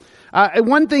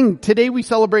One thing, today we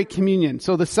celebrate communion.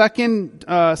 So the second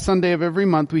Sunday of every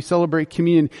month, we celebrate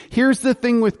communion. Here's the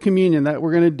thing with communion that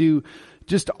we're going to do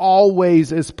just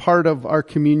always as part of our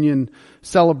communion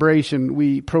celebration.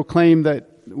 We proclaim that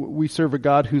we serve a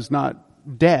God who's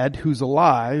not dead, who's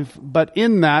alive, but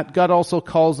in that, God also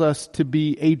calls us to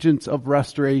be agents of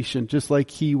restoration, just like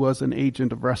he was an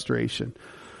agent of restoration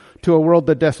to a world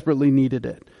that desperately needed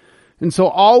it. And so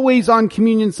always on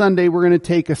Communion Sunday, we're going to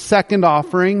take a second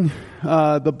offering.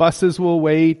 The buses will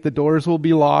wait. The doors will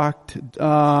be locked.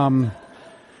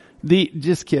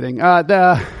 Just kidding.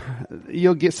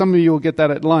 You'll get, some of you will get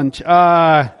that at lunch.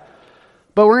 But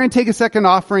we're going to take a second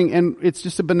offering, and it's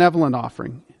just a benevolent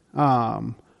offering.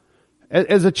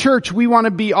 As a church, we want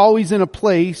to be always in a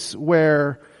place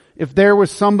where if there was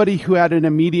somebody who had an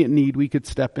immediate need, we could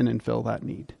step in and fill that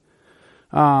need.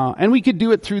 And we could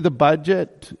do it through the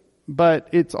budget, but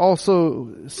it's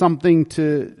also something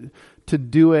to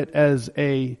do it as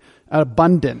an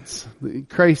abundance.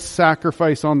 Christ's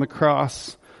sacrifice on the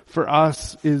cross for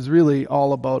us is really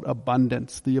all about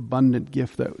abundance, the abundant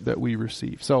gift that we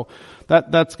receive. So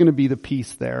that's going to be the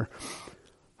piece there.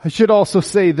 I should also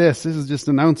say this is just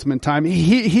announcement time.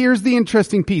 Here's the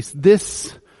interesting piece.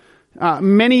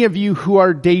 Many of you who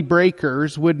are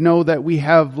daybreakers would know that we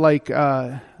have like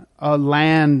a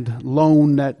land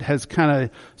loan that has kind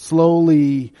of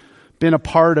slowly been a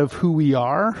part of who we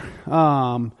are.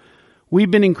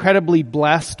 We've been incredibly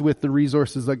blessed with the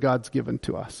resources that God's given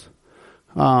to us.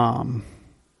 To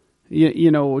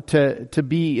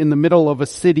be in the middle of a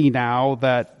city now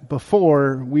that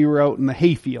before we were out in the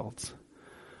hayfields.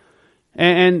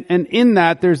 And in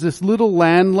that there's this little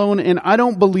land loan, and I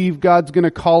don't believe God's going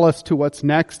to call us to what's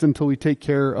next until we take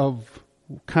care of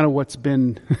kind of what's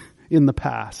been in the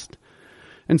past.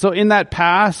 And so in that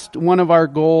past, one of our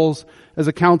goals as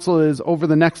a council is over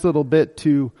the next little bit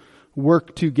to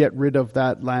work to get rid of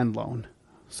that land loan.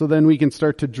 So then we can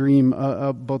start to dream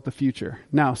about the future.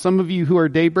 Now, some of you who are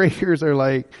daybreakers are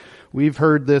like, we've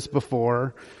heard this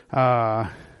before. I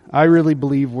really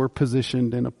believe we're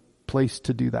positioned in a place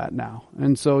to do that now.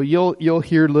 And so you'll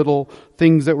hear little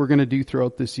things that we're going to do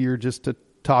throughout this year just to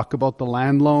talk about the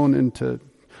land loan and to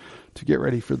get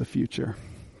ready for the future.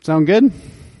 Sound good?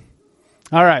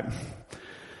 All right.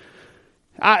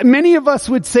 Many of us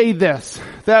would say this,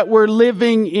 that we're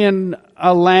living in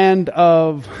a land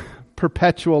of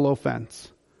perpetual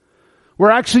offense. We're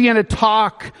actually going to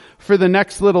talk for the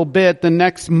next little bit, the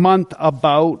next month,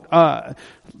 about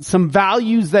some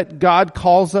values that God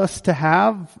calls us to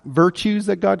have, virtues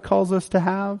that God calls us to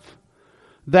have,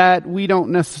 that we don't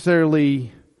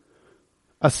necessarily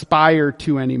aspire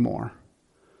to anymore.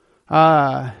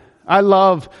 I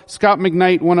love Scott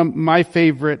McKnight, one of my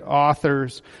favorite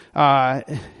authors,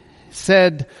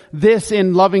 said this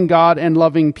in Loving God and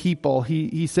Loving People.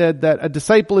 He said that a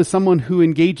disciple is someone who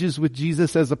engages with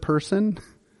Jesus as a person,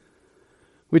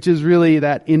 which is really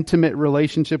that intimate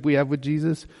relationship we have with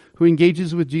Jesus, who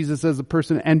engages with Jesus as a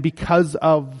person, and because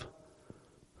of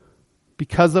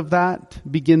that,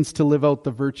 begins to live out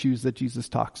the virtues that Jesus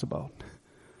talks about.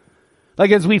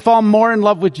 Like as we fall more in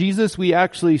love with Jesus, we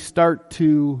actually start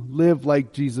to live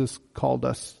like Jesus called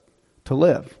us to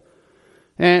live.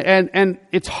 And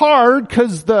it's hard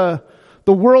because the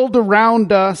world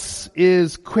around us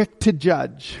is quick to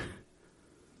judge,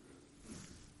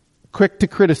 quick to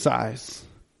criticize,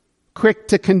 quick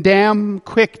to condemn,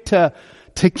 quick to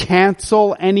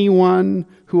cancel anyone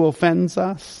who offends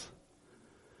us.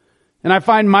 And I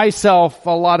find myself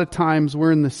a lot of times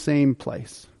we're in the same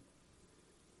place.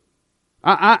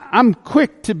 I'm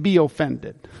quick to be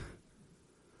offended.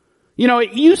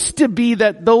 It used to be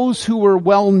that those who were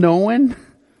well known,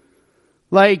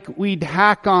 like we'd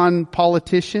hack on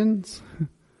politicians,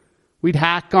 we'd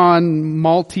hack on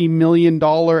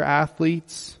multi-million-dollar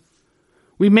athletes,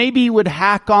 we maybe would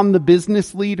hack on the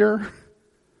business leader.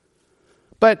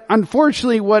 But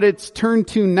unfortunately what it's turned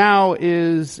to now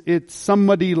is it's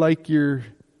somebody like your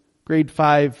grade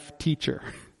 5 teacher.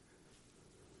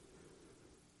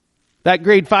 That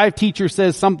grade 5 teacher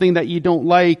says something that you don't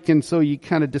like, and so you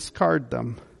kind of discard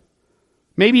them.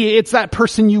 Maybe it's that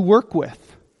person you work with.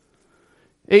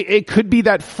 It could be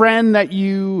that friend that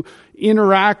you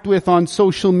interact with on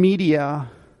social media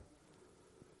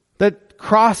that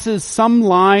crosses some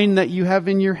line that you have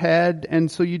in your head,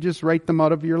 and so you just write them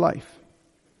out of your life.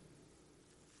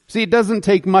 See, it doesn't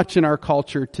take much in our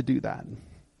culture to do that.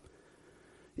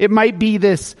 It might be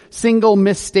this single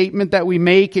misstatement that we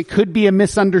make. It could be a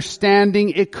misunderstanding.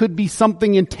 It could be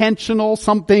something intentional,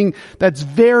 something that's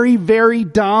very, very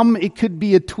dumb. It could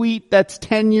be a tweet that's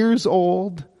 10 years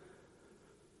old.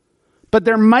 But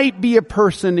there might be a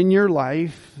person in your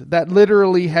life that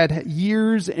literally had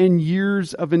years and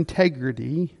years of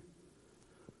integrity,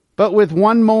 but with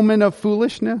one moment of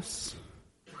foolishness,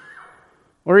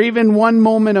 or even one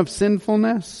moment of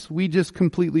sinfulness, we just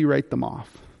completely write them off.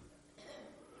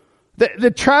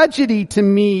 The tragedy to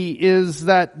me is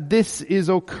that this is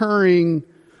occurring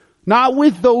not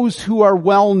with those who are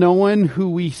well known, who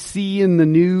we see in the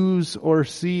news or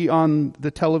see on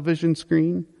the television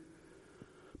screen.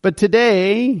 But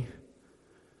today,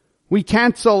 we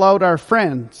cancel out our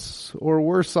friends, or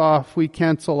worse off, we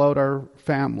cancel out our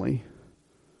family.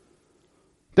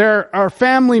 There are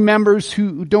family members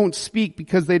who don't speak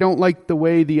because they don't like the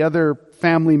way the other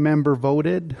family member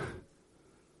voted,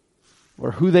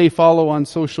 or who they follow on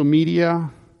social media.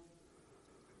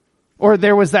 Or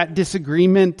there was that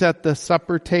disagreement at the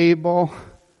supper table.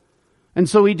 And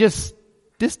so we just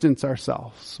distance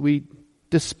ourselves. We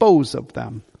dispose of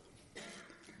them.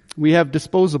 We have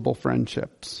disposable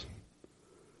friendships.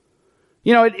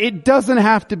 You know, it doesn't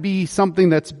have to be something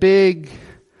that's big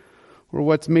or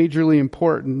what's majorly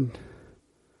important.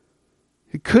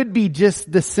 It could be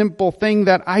just the simple thing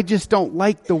that I just don't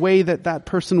like the way that that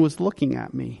person was looking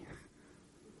at me.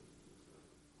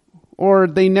 Or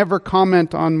they never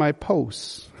comment on my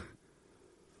posts.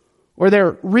 Or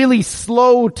they're really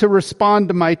slow to respond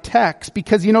to my text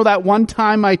because you know that one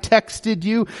time I texted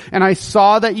you and I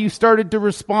saw that you started to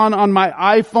respond on my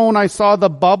iPhone, I saw the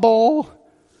bubble,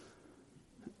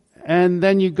 and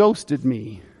then you ghosted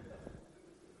me.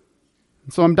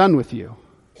 So I'm done with you.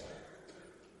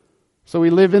 So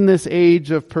we live in this age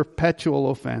of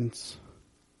perpetual offense.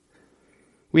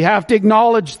 We have to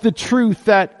acknowledge the truth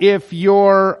that if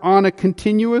you're on a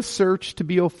continuous search to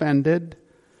be offended,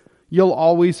 you'll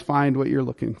always find what you're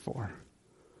looking for.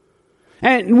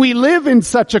 And we live in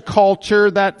such a culture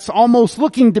that's almost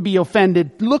looking to be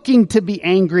offended, looking to be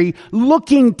angry,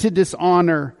 looking to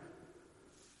dishonor.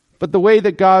 But the way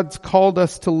that God's called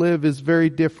us to live is very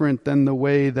different than the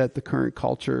way that the current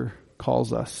culture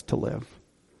calls us to live.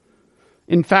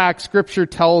 In fact, Scripture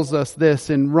tells us this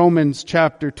in Romans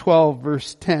chapter 12,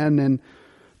 verse 10, and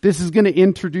this is going to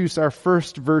introduce our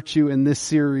first virtue in this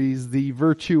series, the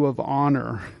virtue of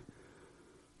honor.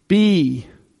 Be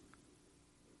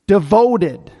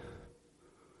devoted,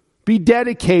 be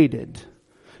dedicated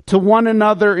to one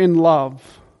another in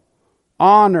love.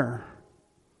 Honor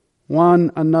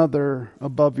one another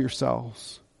above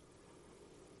yourselves.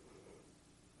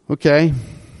 Okay.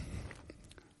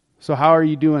 So how are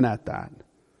you doing at that?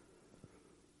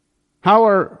 How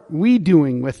are we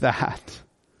doing with that?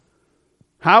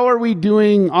 How are we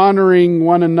doing honoring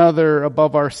one another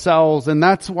above ourselves? And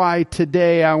that's why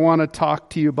today I want to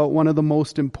talk to you about one of the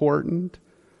most important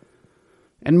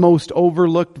and most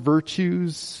overlooked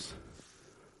virtues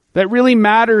that really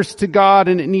matters to God,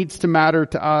 and it needs to matter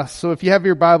to us. So if you have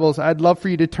your Bibles, I'd love for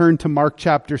you to turn to Mark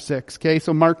chapter 6. Okay,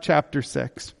 so Mark chapter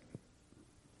 6.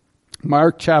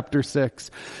 Mark chapter 6.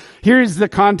 Here's the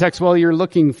context while you're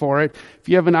looking for it. If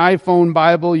you have an iPhone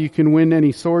Bible, you can win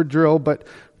any sword drill. But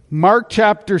Mark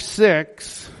chapter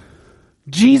 6,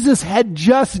 Jesus had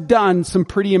just done some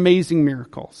pretty amazing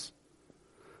miracles.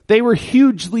 They were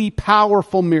hugely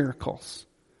powerful miracles.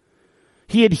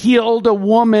 He had healed a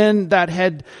woman that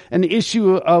had an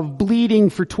issue of bleeding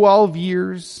for 12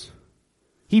 years.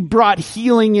 He brought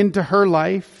healing into her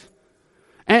life.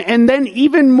 And then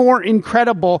even more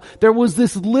incredible, there was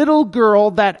this little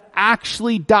girl that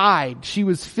actually died. She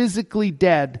was physically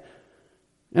dead.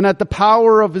 And at the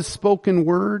power of his spoken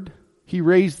word, he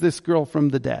raised this girl from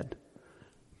the dead.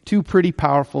 Two pretty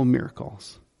powerful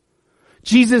miracles.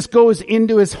 Jesus goes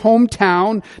into his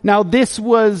hometown. Now this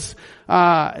was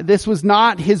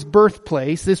not his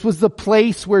birthplace. This was the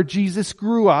place where Jesus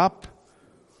grew up.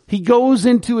 He goes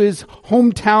into his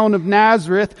hometown of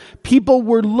Nazareth. People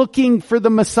were looking for the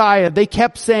Messiah. They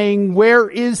kept saying, "Where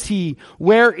is he?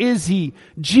 Where is he?"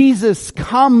 Jesus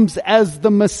comes as the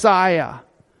Messiah.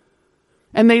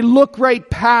 And they look right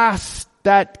past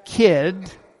that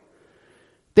kid.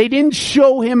 They didn't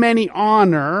show him any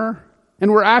honor.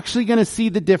 And we're actually going to see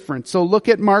the difference. So look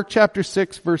at Mark chapter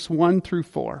 6, verse 1 through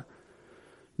 4.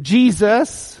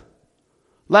 Jesus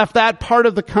left that part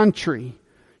of the country.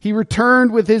 He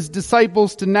returned with his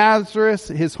disciples to Nazareth,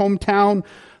 his hometown.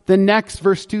 The next,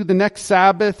 verse 2, the next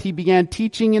Sabbath, he began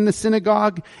teaching in the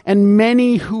synagogue, and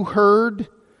many who heard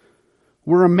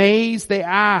were amazed. They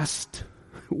asked,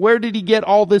 where did he get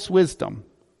all this wisdom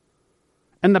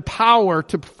and the power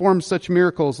to perform such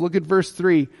miracles? Look at verse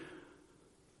 3.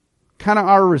 Kind of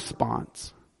our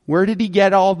response. Where did he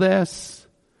get all this?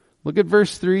 Look at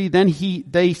verse 3. Then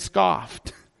they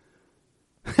scoffed.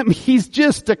 I mean, he's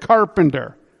just a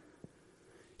carpenter.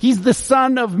 He's the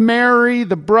son of Mary,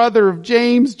 the brother of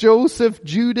James, Joseph,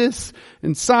 Judas,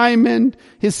 and Simon.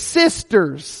 His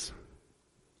sisters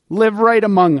live right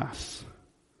among us.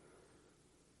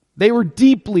 They were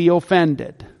deeply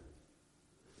offended.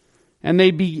 And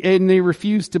they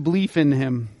refused to believe in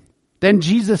him. Then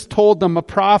Jesus told them a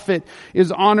prophet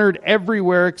is honored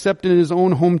everywhere except in his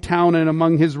own hometown and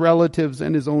among his relatives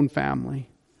and his own family.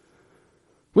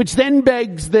 Which then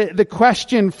begs the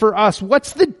question for us,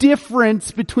 what's the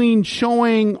difference between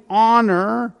showing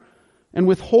honor and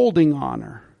withholding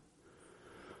honor?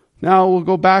 Now we'll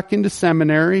go back into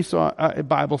seminary,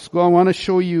 Bible school. I want to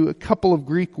show you a couple of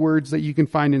Greek words that you can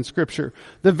find in Scripture.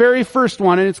 The very first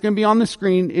one, and it's going to be on the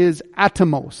screen, is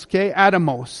atomos. Okay,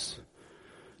 atomos.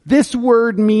 This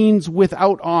word means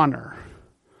without honor.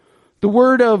 The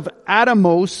word of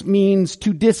atomos means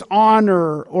to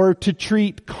dishonor or to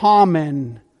treat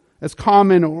as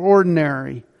common or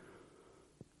ordinary.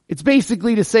 It's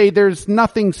basically to say there's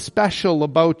nothing special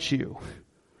about you.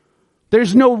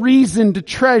 There's no reason to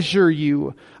treasure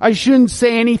you. I shouldn't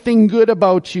say anything good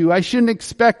about you. I shouldn't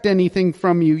expect anything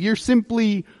from you. You're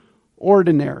simply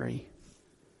ordinary.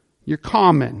 You're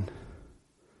common.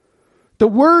 The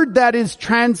word that is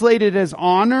translated as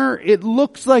honor, it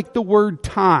looks like the word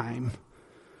time,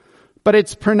 but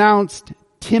it's pronounced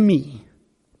timi.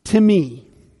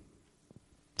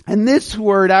 And this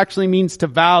word actually means to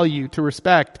value, to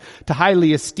respect, to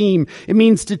highly esteem. It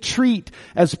means to treat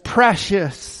as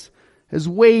precious, as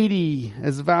weighty,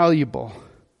 as valuable.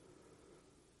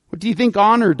 What do you think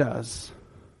honor does?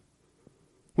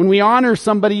 When we honor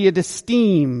somebody, it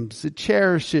esteems, it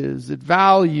cherishes, it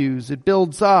values, it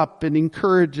builds up, it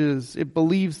encourages, it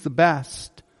believes the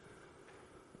best.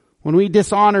 When we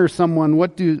dishonor someone,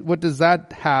 what does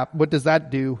that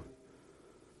do?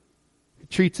 It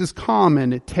treats as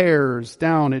common, it tears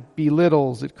down, it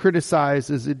belittles, it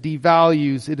criticizes, it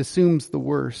devalues, it assumes the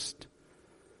worst.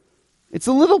 It's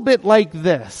a little bit like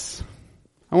this.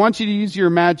 I want you to use your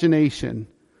imagination.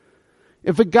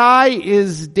 If a guy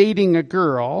is dating a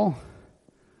girl,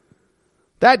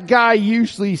 that guy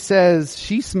usually says,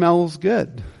 she smells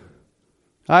good.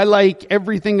 I like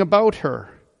everything about her.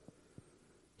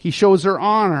 He shows her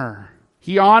honor.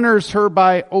 He honors her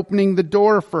by opening the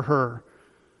door for her.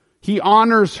 He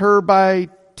honors her by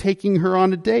taking her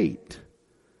on a date.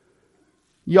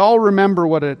 Y'all remember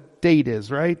what a date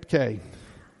is, right? Okay.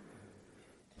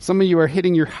 Some of you are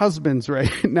hitting your husbands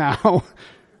right now.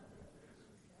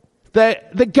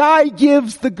 The guy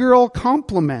gives the girl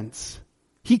compliments.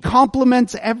 He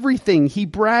compliments everything. He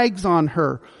brags on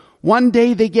her. One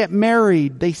day they get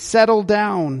married. They settle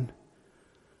down.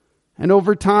 And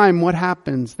over time, what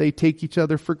happens? They take each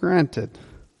other for granted.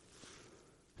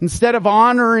 Instead of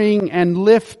honoring and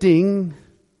lifting,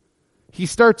 he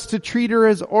starts to treat her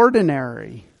as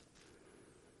ordinary.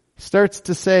 He starts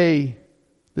to say,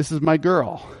 this is my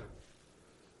girl.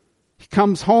 He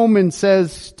comes home and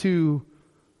says to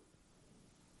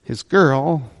his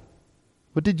girl,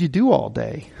 what did you do all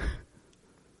day?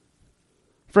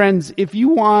 Friends, if you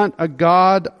want a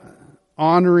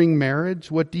God-honoring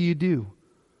marriage, what do?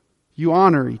 You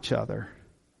honor each other.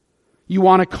 You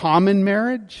want a common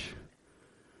marriage?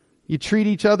 You treat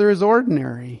each other as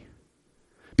ordinary.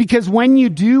 Because when you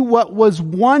do, what was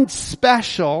once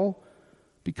special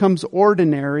becomes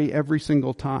ordinary every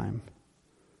single time.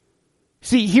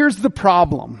 See, here's the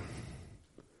problem.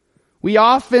 We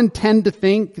often tend to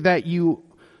think that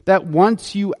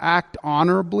once you act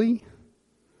honorably,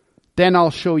 then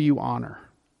I'll show you honor.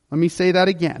 Let me say that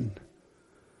again.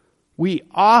 We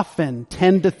often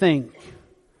tend to think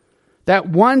that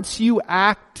once you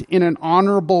act in an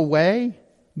honorable way,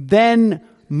 then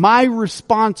my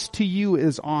response to you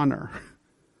is honor.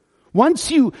 Once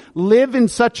you live in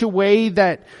such a way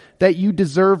that you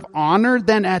deserve honor,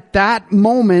 then at that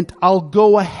moment I'll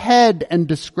go ahead and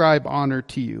describe honor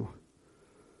to you.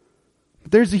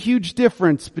 There's a huge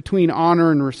difference between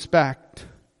honor and respect.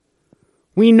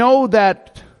 We know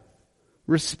that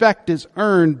respect is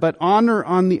earned, but honor,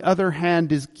 on the other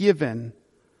hand, is given.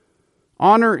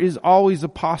 Honor is always a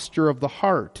posture of the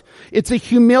heart. It's a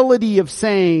humility of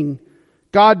saying,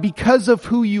 God, because of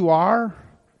who you are,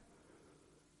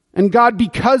 and God,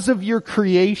 because of your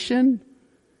creation,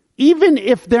 even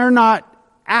if they're not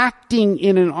acting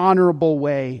in an honorable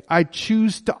way, I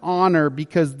choose to honor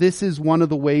because this is one of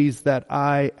the ways that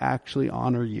I actually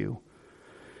honor you.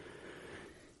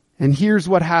 And here's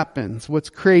what happens. What's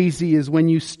crazy is when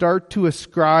you start to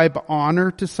ascribe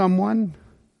honor to someone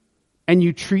and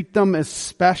you treat them as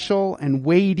special and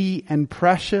weighty and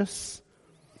precious,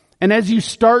 and as you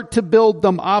start to build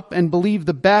them up and believe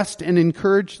the best and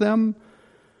encourage them,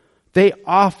 they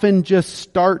often just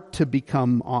start to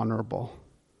become honorable.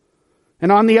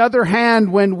 And on the other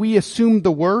hand, when we assume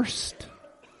the worst,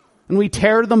 and we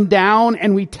tear them down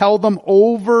and we tell them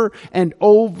over and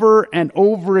over and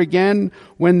over again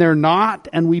when they're not,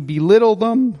 and we belittle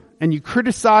them, and you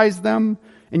criticize them,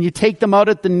 and you take them out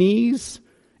at the knees,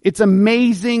 it's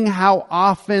amazing how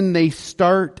often they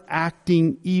start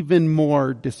acting even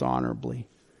more dishonorably.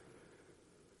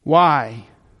 Why?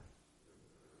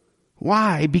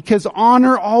 Why? Because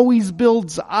honor always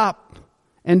builds up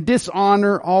and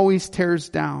dishonor always tears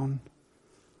down.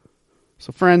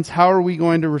 So friends, how are we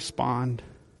going to respond?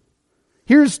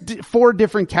 Here's 4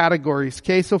 different categories,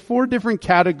 okay? So 4 different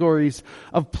categories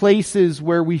of places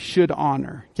where we should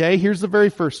honor, okay? Here's the very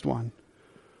first one.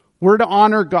 We're to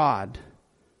honor God.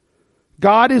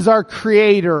 God is our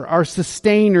creator, our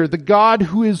sustainer, the God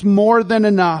who is more than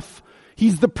enough.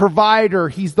 He's the provider.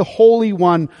 He's the Holy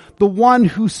One, the one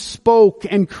who spoke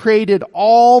and created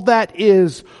all that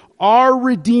is, our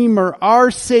Redeemer,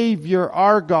 our Savior,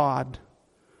 our God.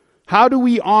 How do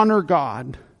we honor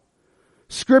God?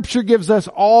 Scripture gives us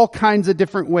all kinds of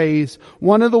different ways.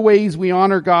 One of the ways we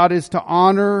honor God is to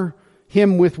honor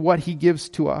Him with what He gives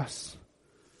to us.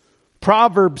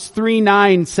 Proverbs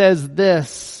 3:9 says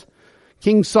this.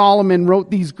 King Solomon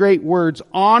wrote these great words,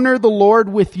 "Honor the Lord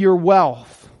with your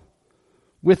wealth,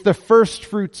 with the first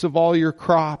fruits of all your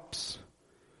crops."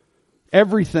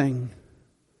 Everything,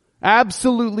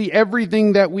 absolutely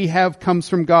everything that we have comes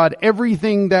from God.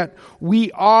 Everything that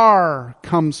we are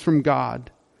comes from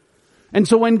God. And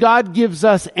so when God gives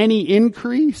us any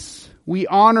increase, we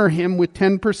honor Him with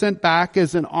 10% back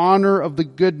as an honor of the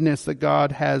goodness that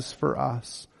God has for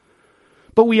us.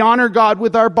 But we honor God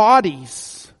with our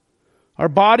bodies. Our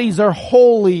bodies are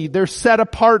holy. They're set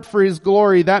apart for His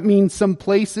glory. That means some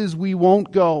places we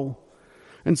won't go,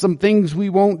 and some things we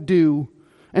won't do,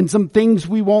 and some things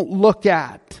we won't look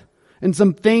at, and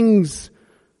some things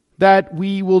that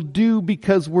we will do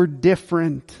because we're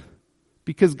different,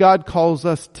 because God calls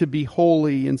us to be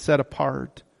holy and set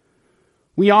apart.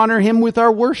 We honor Him with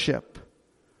our worship.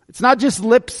 It's not just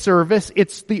lip service,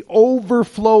 it's the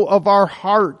overflow of our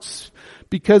hearts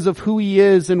because of who He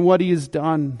is and what He has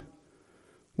done.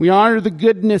 We honor the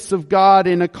goodness of God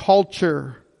in a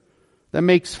culture that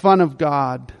makes fun of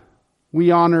God. We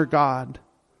honor God.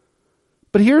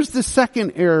 But here's the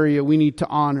second area we need to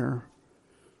honor.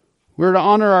 We're to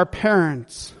honor our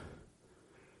parents.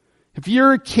 If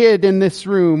you're a kid in this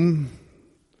room,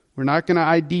 we're not going to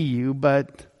ID you,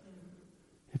 but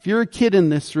if you're a kid in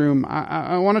this room,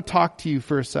 I want to talk to you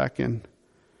for a second.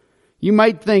 You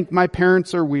might think my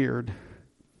parents are weird.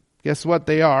 Guess what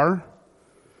they are?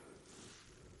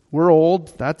 We're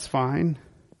old, that's fine.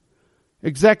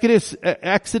 Exodus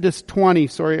 20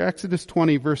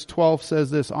 verse 12 says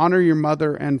this, "Honor your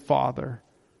mother and father,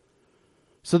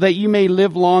 so that you may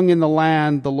live long in the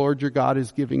land the Lord your God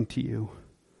is giving to you."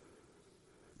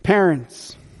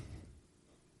 Parents,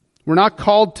 we're not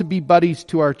called to be buddies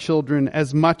to our children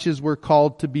as much as we're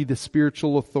called to be the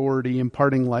spiritual authority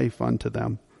imparting life unto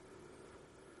them.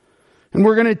 And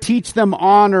we're going to teach them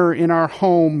honor in our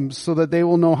homes so that they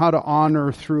will know how to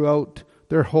honor throughout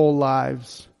their whole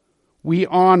lives. We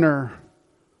honor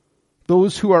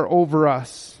those who are over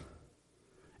us.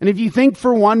 And if you think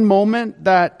for one moment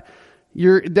that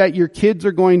your kids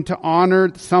are going to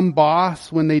honor some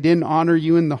boss when they didn't honor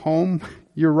you in the home,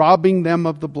 you're robbing them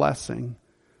of the blessing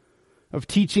of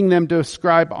teaching them to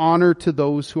ascribe honor to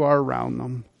those who are around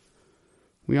them.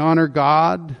 We honor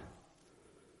God.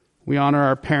 We honor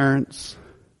our parents.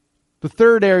 The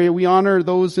third area, we honor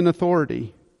those in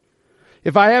authority.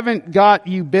 If I haven't got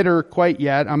you bitter quite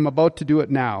yet, I'm about to do it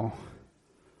now.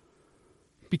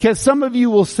 Because some of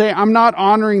you will say, I'm not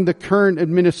honoring the current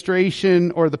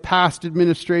administration or the past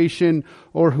administration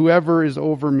or whoever is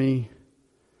over me.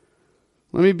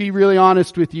 Let me be really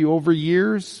honest with you. Over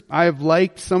years, I have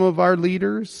liked some of our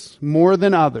leaders more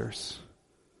than others.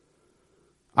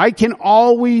 I can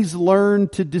always learn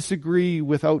to disagree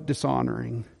without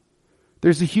dishonoring.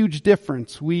 There's a huge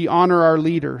difference. We honor our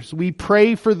leaders. We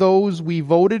pray for those we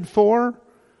voted for,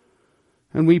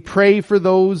 and we pray for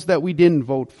those that we didn't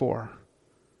vote for.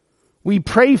 We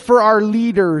pray for our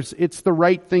leaders. It's the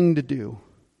right thing to do.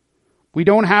 We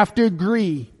don't have to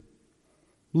agree.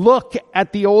 Look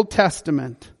at the Old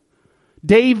Testament.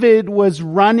 David was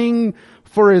running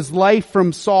for his life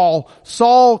from Saul.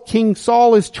 King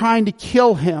Saul is trying to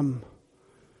kill him.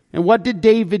 And what did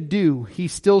David do? He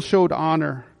still showed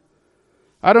honor.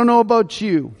 I don't know about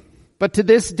you, but to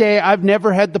this day, I've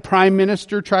never had the prime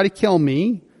minister try to kill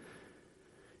me.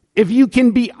 If you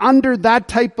can be under that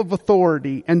type of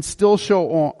authority and still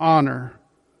show honor,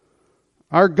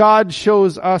 Our God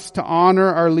shows us to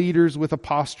honor our leaders with a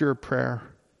posture of prayer.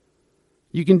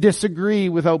 You can disagree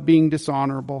without being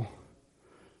dishonorable.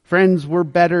 Friends, we're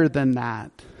better than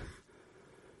that.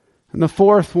 And the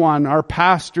fourth one, our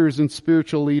pastors and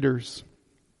spiritual leaders.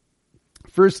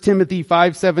 1 Timothy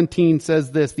 5:17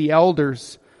 says this, the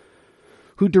elders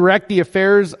who direct the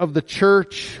affairs of the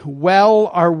church well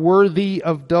are worthy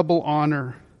of double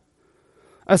honor,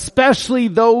 especially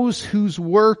those whose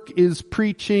work is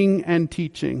preaching and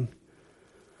teaching.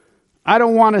 I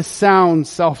don't want to sound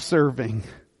self-serving,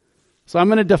 so I'm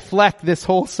going to deflect this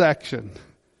whole section.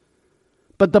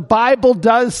 But the Bible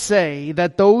does say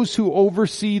that those who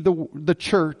oversee the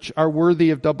church are worthy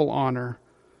of double honor.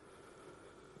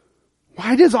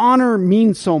 Why does honor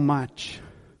mean so much?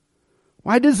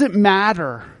 Why does it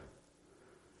matter?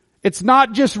 It's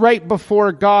not just right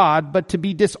before God, but to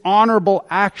be dishonorable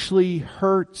actually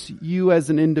hurts you as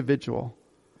an individual.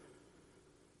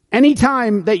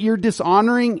 Anytime that you're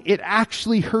dishonoring, it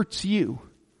actually hurts you.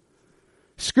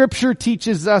 Scripture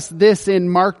teaches us this in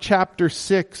Mark chapter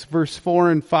 6, verse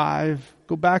 4 and 5.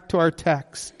 Go back to our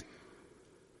text.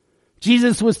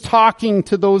 Jesus was talking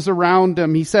to those around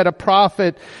him. He said, a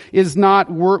prophet is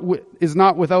not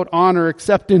without honor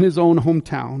except in his own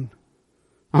hometown,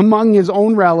 among his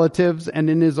own relatives, and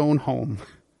in his own home.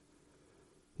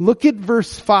 Look at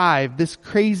verse 5, this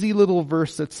crazy little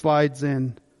verse that slides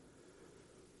in.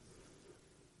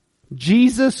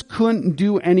 Jesus couldn't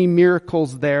do any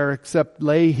miracles there except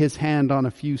lay his hand on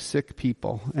a few sick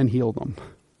people and heal them.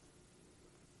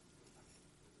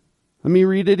 Let me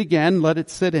read it again. Let it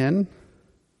sit in.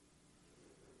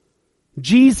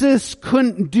 Jesus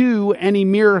couldn't do any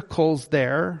miracles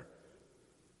there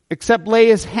except lay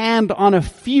his hand on a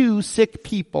few sick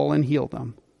people and heal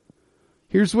them.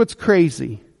 Here's what's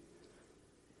crazy.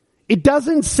 It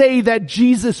doesn't say that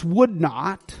Jesus would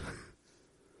not,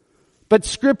 but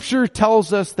Scripture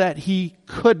tells us that he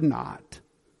could not.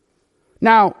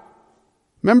 Now,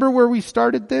 remember where we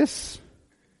started this?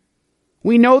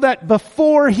 We know that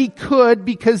before he could,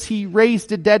 because he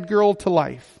raised a dead girl to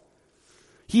life.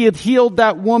 He had healed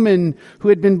that woman who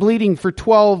had been bleeding for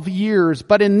 12 years.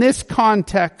 But in this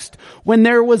context, when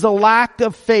there was a lack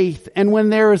of faith and when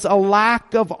there was a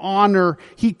lack of honor,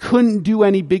 he couldn't do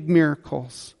any big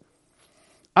miracles.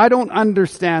 I don't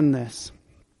understand this.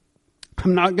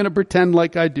 I'm not going to pretend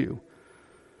like I do.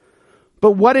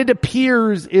 But what it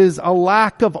appears is a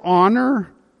lack of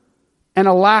honor and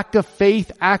a lack of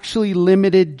faith actually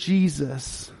limited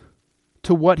Jesus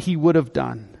to what he would have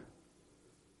done.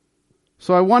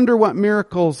 So I wonder what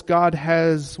miracles God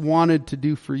has wanted to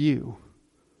do for you.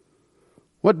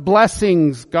 What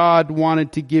blessings God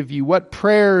wanted to give you. What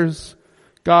prayers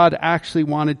God actually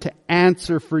wanted to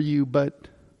answer for you, but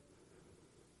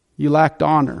you lacked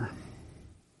honor.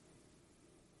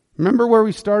 Remember where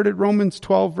we started, Romans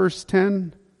 12, verse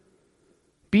 10?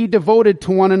 Be devoted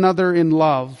to one another in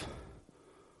love.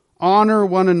 Honor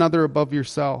one another above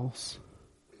yourselves.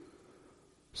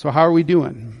 So how are we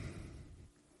doing?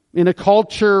 In a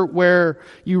culture where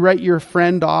you write your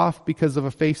friend off because of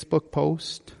a Facebook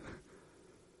post,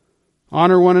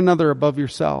 honor one another above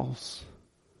yourselves.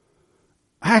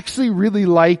 I actually really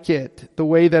like it, the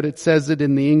way that it says it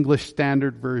in the English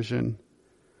Standard Version.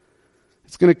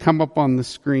 It's going to come up on the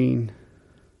screen.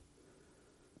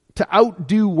 To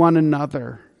outdo one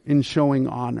another in showing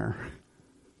honor.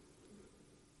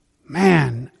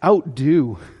 Man,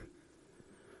 outdo.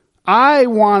 I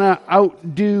want to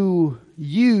outdo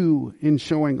you in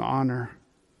showing honor.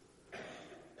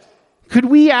 Could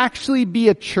we actually be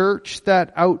a church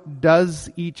that outdoes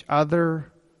each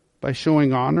other by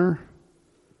showing honor?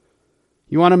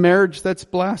 You want a marriage that's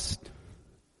blessed?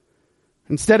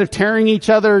 Instead of tearing each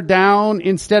other down,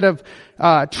 instead of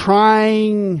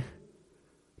trying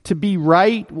to be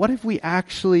right, what if we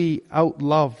actually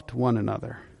outloved one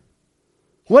another?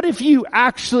 What if you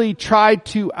actually tried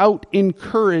to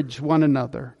out-encourage one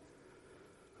another?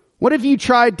 What if you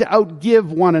tried to outgive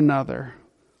one another?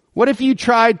 What if you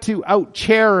tried to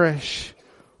out-cherish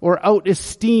or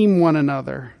out-esteem one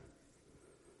another?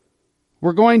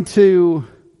 We're going to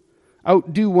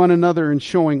outdo one another in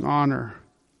showing honor.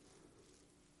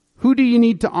 Who do you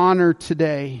need to honor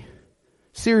today?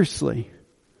 Seriously.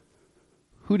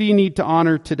 Who do you need to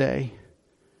honor today?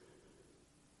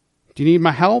 Do you need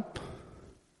my help?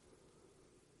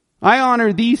 I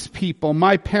honor these people,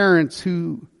 my parents,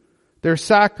 who their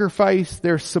sacrifice,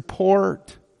 their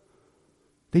support,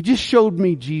 they just showed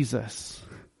me Jesus.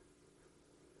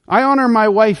 I honor my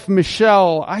wife,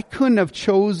 Michelle. I couldn't have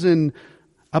chosen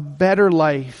a better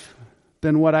life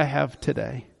than what I have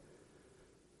today.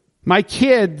 My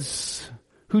kids,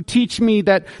 who teach me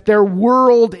that their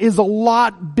world is a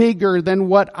lot bigger than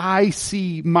what I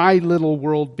see my little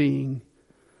world being.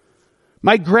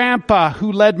 My grandpa,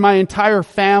 who led my entire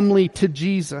family to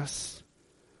Jesus.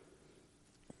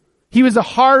 He was a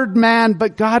hard man,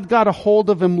 but God got a hold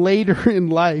of him later in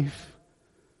life.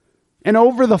 And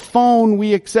over the phone,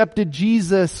 we accepted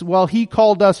Jesus while he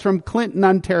called us from Clinton,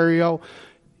 Ontario,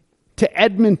 to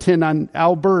Edmonton,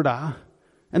 Alberta.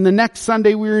 And the next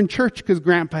Sunday we were in church because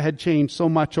Grandpa had changed so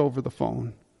much over the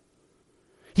phone.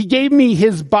 He gave me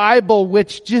his Bible,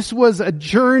 which just was a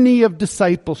journey of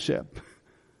discipleship.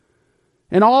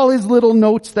 And all his little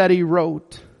notes that he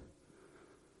wrote.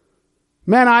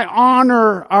 Man, I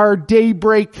honor our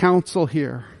Daybreak Council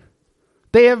here.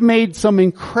 They have made some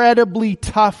incredibly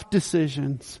tough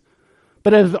decisions,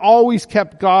 but have always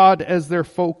kept God as their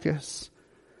focus.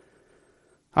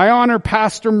 I honor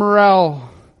Pastor Morel.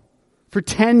 For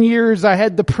 10 years, I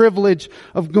had the privilege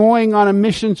of going on a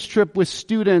missions trip with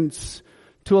students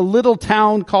to a little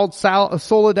town called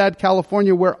Soledad,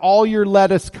 California, where all your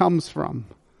lettuce comes from.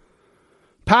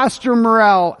 Pastor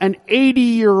Morel, an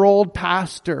 80-year-old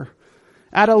pastor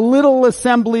at a little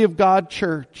Assembly of God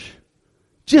church,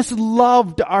 just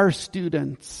loved our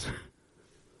students.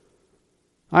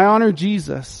 I honor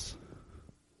Jesus,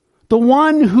 the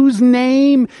one whose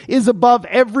name is above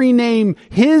every name.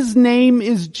 His name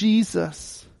is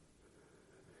Jesus.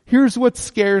 Here's what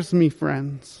scares me,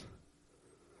 friends.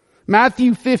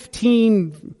 Matthew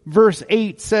 15 verse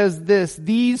 8 says this,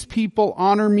 "These people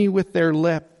honor me with their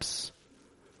lips,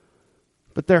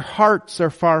 but their hearts are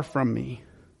far from me."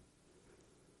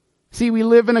 See, we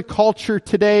live in a culture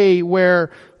today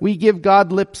where we give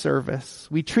God lip service.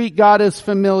 We treat God as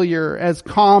familiar, as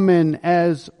common,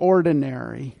 as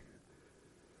ordinary.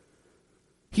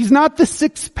 He's not the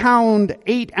 6-pound,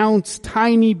 8-ounce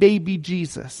tiny baby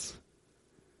Jesus.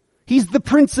 He's the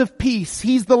Prince of Peace.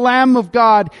 He's the Lamb of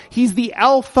God. He's the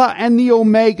Alpha and the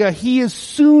Omega. He is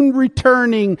soon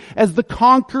returning as the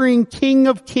conquering King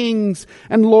of Kings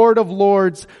and Lord of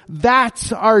Lords.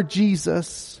 That's our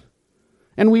Jesus.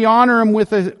 And we honor him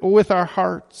with our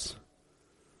hearts.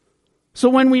 So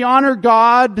when we honor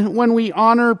God, when we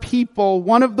honor people,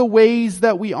 one of the ways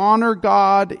that we honor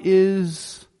God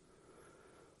is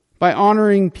by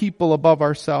honoring people above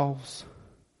ourselves.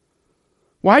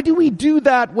 Why do we do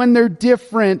that when they're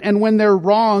different and when they're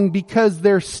wrong? Because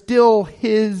they're still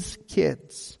his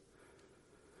kids.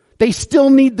 They still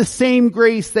need the same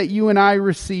grace that you and I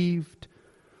received.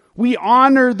 We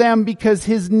honor them because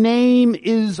his name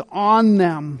is on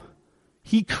them.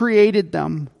 He created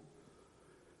them.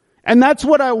 And that's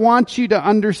what I want you to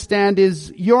understand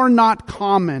is you're not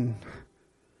common.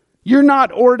 You're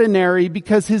not ordinary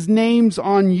because his name's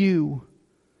on you.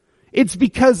 It's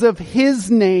because of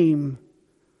his name.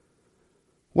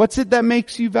 What's it that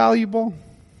makes you valuable?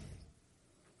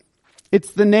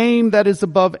 It's the name that is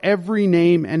above every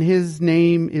name, and his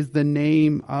name is the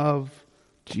name of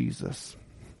Jesus.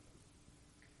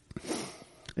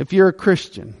 If you're a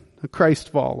Christian, a Christ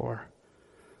follower,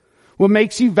 what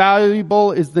makes you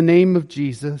valuable is the name of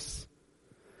Jesus.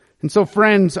 And so,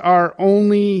 friends, our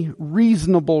only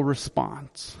reasonable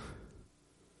response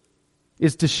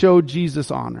is to show Jesus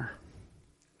honor.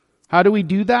 How do we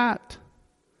do that?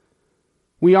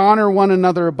 We honor one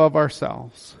another above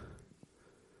ourselves.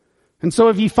 And so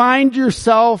if you find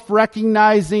yourself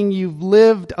recognizing you've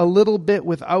lived a little bit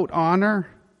without honor,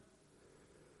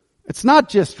 it's not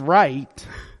just right,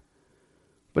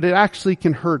 but it actually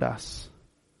can hurt us.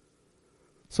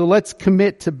 So let's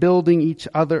commit to building each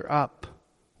other up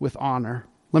with honor.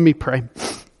 Let me pray.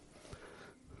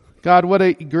 God, what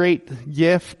a great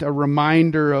gift, a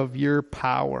reminder of your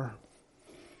power.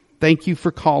 Thank you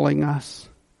for calling us.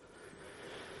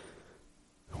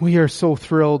 We are so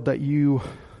thrilled that you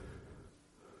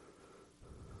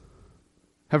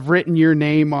have written your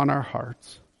name on our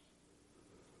hearts.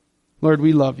 Lord,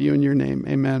 we love you in your name.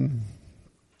 Amen.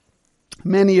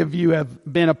 Many of you have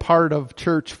been a part of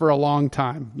church for a long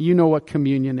time. You know what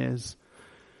communion is.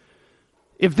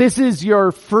 If this is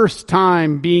your first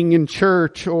time being in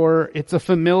church, or it's a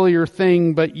familiar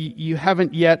thing, but you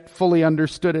haven't yet fully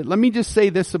understood it, let me just say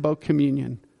this about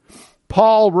communion.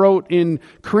 Paul wrote in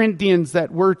Corinthians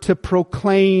that we're to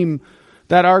proclaim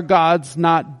that our God's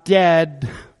not dead,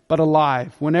 but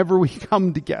alive whenever we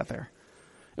come together.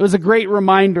 It was a great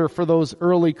reminder for those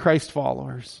early Christ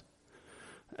followers.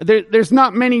 There's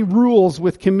not many rules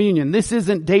with communion. This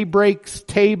isn't Daybreak's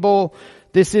table.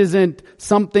 This isn't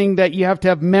something that you have to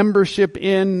have membership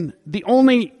in. The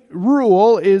only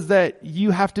rule is that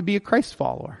you have to be a Christ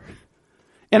follower.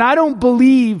 And I don't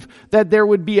believe that there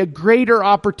would be a greater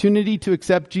opportunity to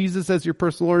accept Jesus as your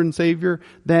personal Lord and Savior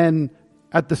than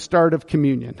at the start of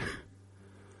communion.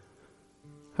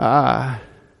 And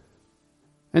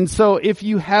so if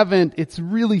you haven't, it's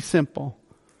really simple.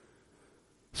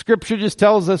 Scripture just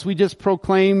tells us we just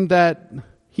proclaim that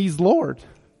He's Lord.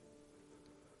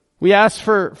 We ask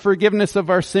for forgiveness of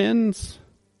our sins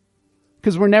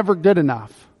because we're never good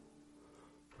enough.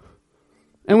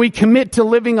 And we commit to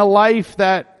living a life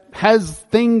that has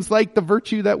things like the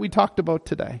virtue that we talked about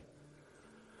today.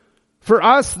 For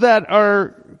us that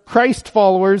are Christ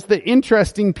followers, the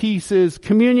interesting piece is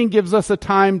communion gives us a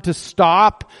time to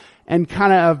stop and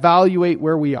kind of evaluate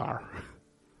where we are.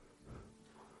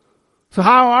 So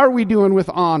how are we doing with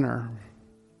honor?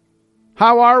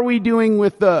 How are we doing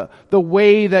with the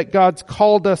way that God's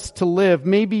called us to live?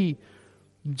 Maybe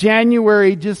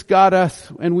January just got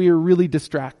us and we were really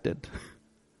distracted.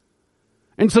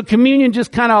 And so communion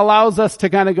just kind of allows us to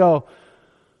kind of go,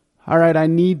 all right, I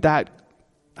need that.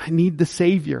 I need the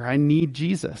Savior. I need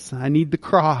Jesus. I need the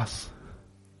cross.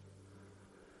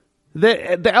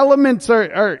 The elements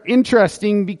are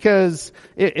interesting because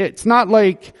it's not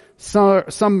like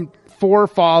some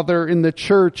forefather in the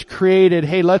church created,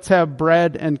 hey, let's have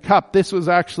bread and cup. This was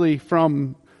actually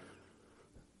from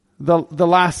the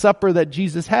Last Supper that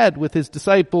Jesus had with His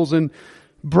disciples. And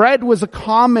bread was a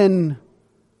common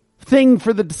thing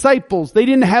for the disciples. They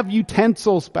didn't have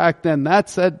utensils back then.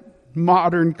 That's a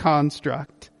modern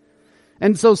construct.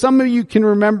 And so some of you can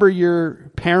remember your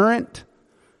parent,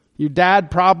 your dad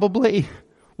probably,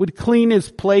 would clean his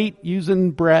plate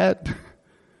using bread.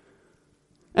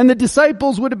 And the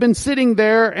disciples would have been sitting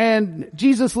there and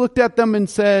Jesus looked at them and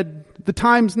said, the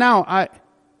time's now.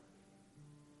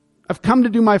 I've come to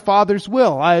do my Father's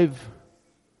will. I've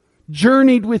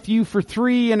journeyed with you for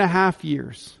 3.5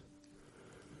 years.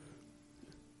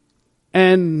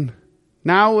 And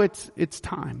now it's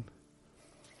time.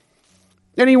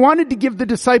 And He wanted to give the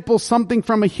disciples something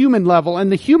from a human level.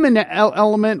 And the human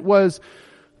element was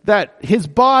that His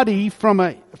body from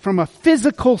a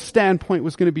physical standpoint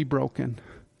was going to be broken.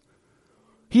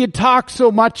 He had talked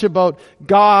so much about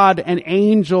God and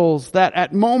angels that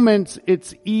at moments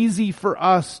it's easy for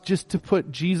us just to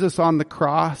put Jesus on the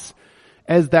cross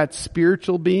as that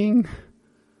spiritual being.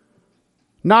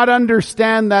 Not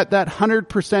understand that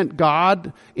 100%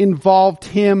 God involved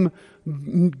Him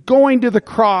going to the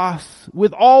cross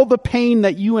with all the pain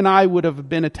that you and I would have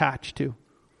been attached to.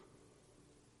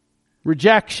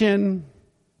 Rejection,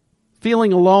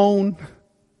 feeling alone,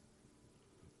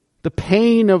 the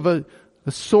pain of a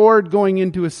sword going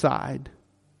into His side.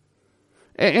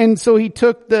 And so He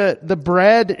took the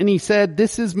bread and He said,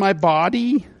 this is my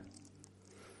body.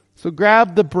 So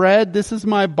grab the bread. This is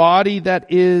my body that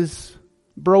is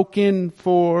broken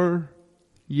for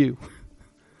you.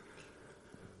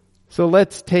 So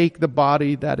let's take the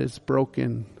body that is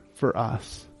broken for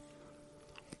us.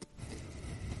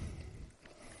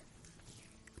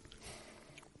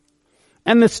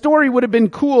 And the story would have been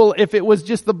cool if it was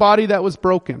just the body that was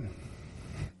broken.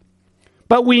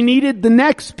 But we needed the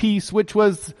next piece, which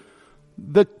was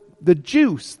the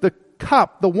juice, the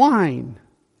cup, the wine.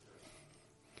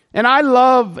 And I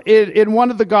love it, in one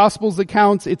of the Gospels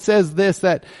accounts, it says this,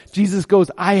 that Jesus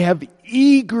goes, I have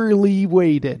eagerly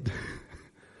waited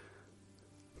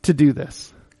to do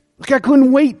this. Like I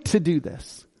couldn't wait to do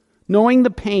this. Knowing the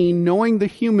pain, knowing the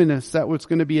humanness that was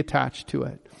going to be attached to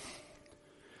it.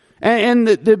 And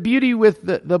the beauty with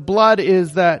the blood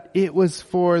is that it was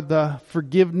for the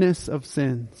forgiveness of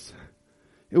sins.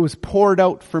 It was poured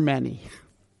out for many.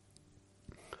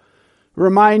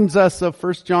 Reminds us of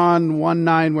 1 John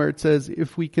 1:9 where it says,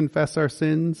 if we confess our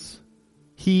sins,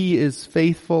 He is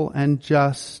faithful and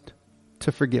just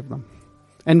to forgive them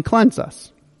and cleanse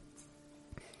us.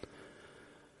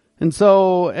 And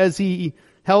so as He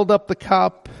held up the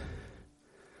cup,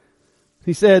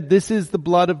 He said, this is the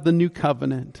blood of the new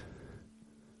covenant.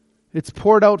 It's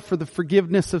poured out for the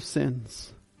forgiveness of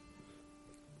sins.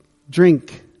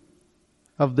 Drink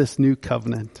of this new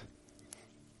covenant.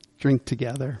 Drink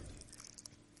together.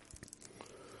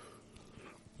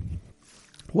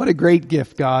 What a great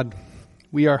gift, God.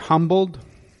 We are humbled.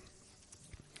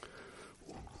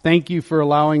 Thank You for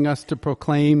allowing us to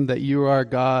proclaim that You are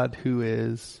God who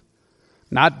is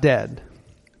not dead,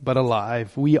 but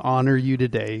alive. We honor You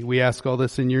today. We ask all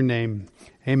this in Your name.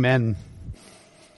 Amen.